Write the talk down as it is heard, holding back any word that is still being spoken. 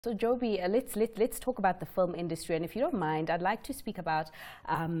So Jobie, let's talk about the film industry, and if you don't mind, I'd like to speak about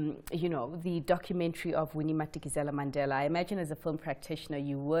the documentary of Winnie Madikizela Mandela. I imagine as a film practitioner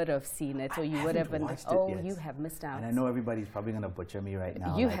you would have seen it, or you would have been. Oh, yet. You have missed out. And I know everybody's probably going to butcher me right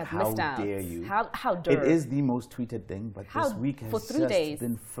now. You have missed out. How dare you? How dare? It is the most tweeted thing, but this week has just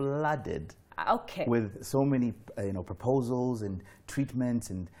been flooded. Okay. With so many proposals and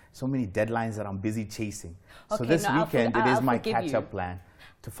treatments and so many deadlines that I'm busy chasing. Okay, so this weekend it is my catch-up plan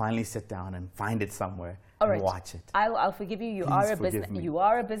to finally sit down and find it somewhere and watch it. I'll forgive you. You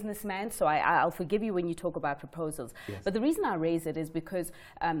are a businessman, so I'll forgive you when you talk about proposals. Yes. But the reason I raise it is because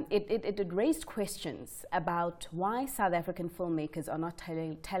it raised questions about why South African filmmakers are not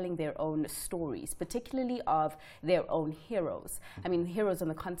telling their own stories, particularly of their own heroes. I mean, heroes on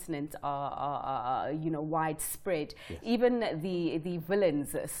the continent are widespread. Yes. Even the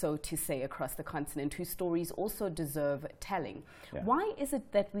villains, so to say, across the continent, whose stories also deserve telling. Yeah. Why is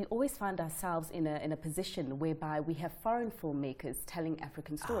it that we always find ourselves in a position whereby we have foreign filmmakers telling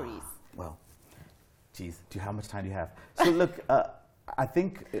African stories? Well, geez, how much time do you have? So look, I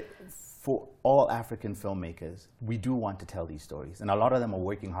think for all African filmmakers, we do want to tell these stories. And a lot of them are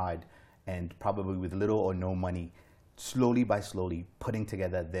working hard and probably with little or no money, slowly by slowly putting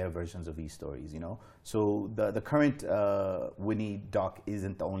together their versions of these stories, So the current Winnie doc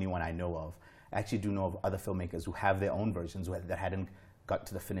isn't the only one I know of. I actually do know of other filmmakers who have their own versions that hadn't got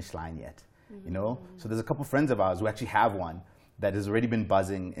to the finish line yet. So there's a couple friends of ours who actually have one that has already been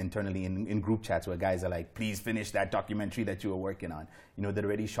buzzing internally in group chats where guys are like, please finish that documentary that you were working on. They'd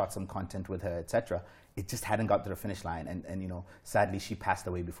already shot some content with her, etc. It just hadn't got to the finish line, and sadly she passed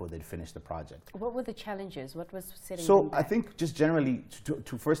away before they'd finished the project. What were the challenges? What was setting them back? I think just generally,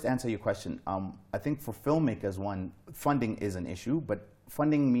 to first answer your question, I think for filmmakers, one, funding is an issue, but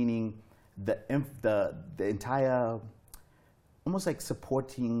funding meaning the entire, almost like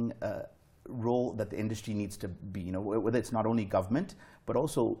supporting role that the industry needs to be, whether it's not only government, but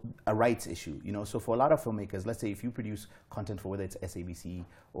also a rights issue, So for a lot of filmmakers, let's say if you produce content for whether it's SABC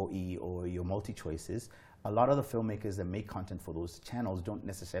or E or your multi-choices, a lot of the filmmakers that make content for those channels don't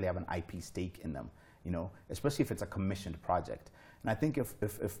necessarily have an IP stake in them, especially if it's a commissioned project. And I think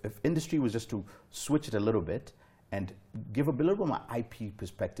if industry was just to switch it a little bit and give a little bit more IP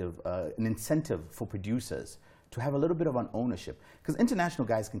perspective, an incentive for producers to have a little bit of an ownership. Because international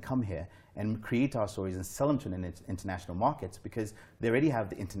guys can come here and create our stories and sell them to international markets because they already have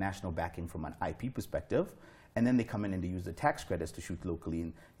the international backing from an IP perspective, and then they come in and they use the tax credits to shoot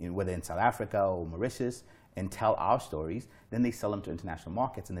locally, whether in South Africa or Mauritius, and tell our stories. Then they sell them to international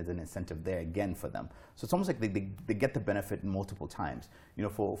markets, and there's an incentive there again for them. So it's almost like they get the benefit multiple times.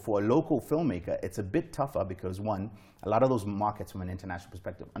 For a local filmmaker, it's a bit tougher because, one, a lot of those markets from an international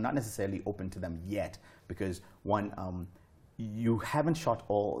perspective are not necessarily open to them yet because, one, you haven't shot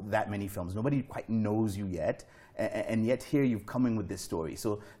that many films. Nobody quite knows you yet, and yet here you've come in with this story.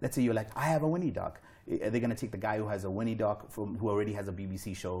 So let's say you're like, I have a Winnie doc. Are they going to take the guy who has a Winnie doc who already has a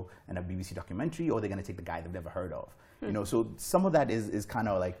BBC show and a BBC documentary, or are they going to take the guy they've never heard of? So some of that is kind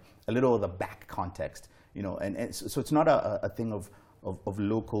of like a little of the back context, and so it's not a thing of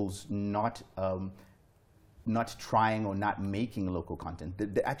locals not trying or not making local content.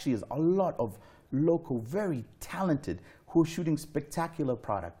 There actually is a lot of local, very talented, who are shooting spectacular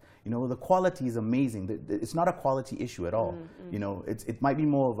product. The quality is amazing. It's not a quality issue at all. It might be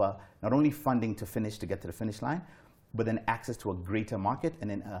more of a, not only funding to get to the finish line, but then access to a greater market and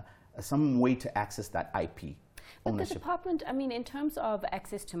then some way to access that IP ownership. But the department, in terms of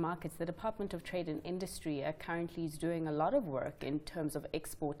access to markets, the Department of Trade and Industry currently is doing a lot of work in terms of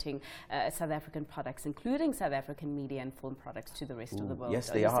exporting South African products, including South African media and film products, to the rest of the world. Yes,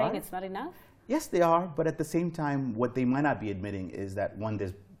 they are. Are you saying it's not enough? Yes, they are. But at the same time, what they might not be admitting is that, one,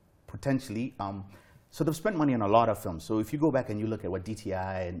 there's potentially, so they've spent money on a lot of films. So if you go back and you look at what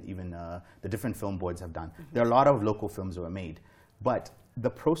DTI and even the different film boards have done, there are a lot of local films that were made. But the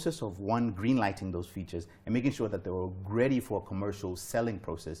process of, one, greenlighting those features and making sure that they were ready for a commercial selling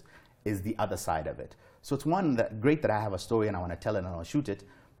process is the other side of it. So it's great that I have a story and I want to tell it and I'll shoot it,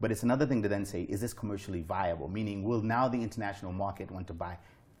 but it's another thing to then say, is this commercially viable? Meaning, will now the international market want to buy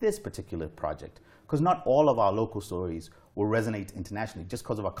this particular project? Because not all of our local stories will resonate internationally just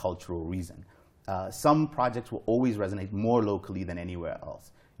because of a cultural reason. Some projects will always resonate more locally than anywhere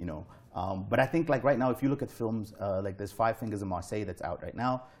else, But I think, like right now, if you look at films, like there's Five Fingers in Marseille that's out right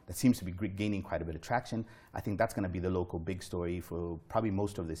now, that seems to be gaining quite a bit of traction. I think that's going to be the local big story for probably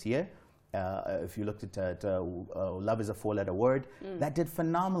most of this year. If you looked at Love is a Four-Letter Word, that did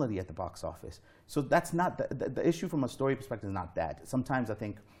phenomenally at the box office. So that's not, the issue from a story perspective is not that. Sometimes I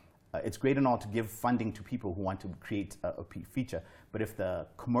think It's great and all to give funding to people who want to create a feature, but if the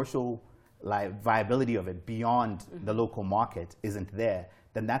commercial viability of it beyond the local market isn't there,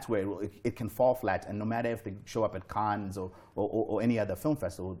 then that's where it can fall flat. And no matter if they show up at Cannes or any other film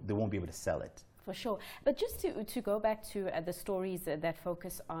festival, they won't be able to sell it. For sure. But just to go back to the stories that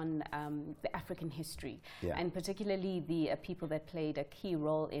focus on the African history, and particularly the people that played a key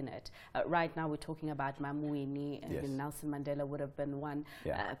role in it. Right now we're talking about Mamweni, Nelson Mandela would have been one.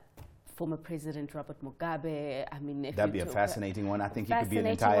 Former President Robert Mugabe. I mean, if that'd be a fascinating one. I think it could be an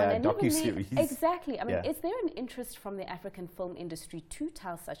entire docu-series. Exactly. I mean, is there an interest from the African film industry to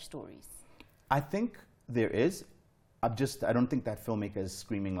tell such stories? I think there is. I don't think that filmmaker is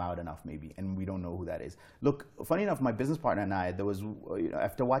screaming loud enough, maybe, and we don't know who that is. Look, funny enough, my business partner and I, there was,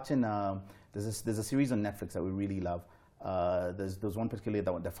 after watching, there's a series on Netflix that we really love. There's one particularly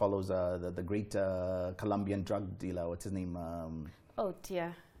that follows the great Colombian drug dealer. What's his name? Oh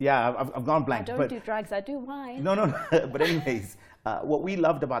dear. Yeah, I've gone blank. I don't do drugs, I do wine. No. But anyways, what we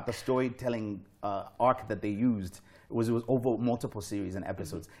loved about the storytelling arc that they used was it was over multiple series and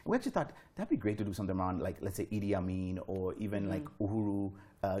episodes. And we actually thought that'd be great to do something around, like, let's say Idi Amin or even like Uhuru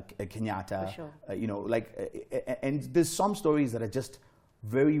Kenyatta. For sure. And there's some stories that are just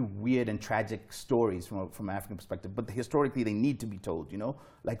very weird and tragic stories from an African perspective, but historically they need to be told,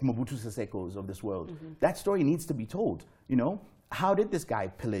 like Mobutu Sese Seko's of this world. That story needs to be told, How did this guy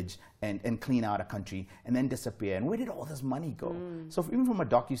pillage and clean out a country and then disappear? And where did all this money go? So even from a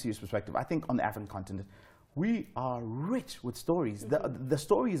docu-series perspective, I think on the African continent, we are rich with stories. The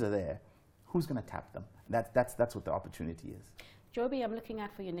stories are there. Who's going to tap them? That's what the opportunity is. Jobie, I'm looking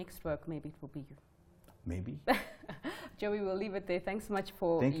out for your next work. Maybe it will be you. Maybe. Jobie, we'll leave it there. Thanks so much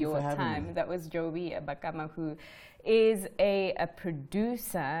for your time. That was Jobie Bakama, who is a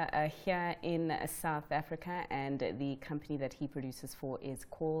producer here in South Africa, and the company that he produces for is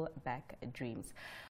Callback Dreams.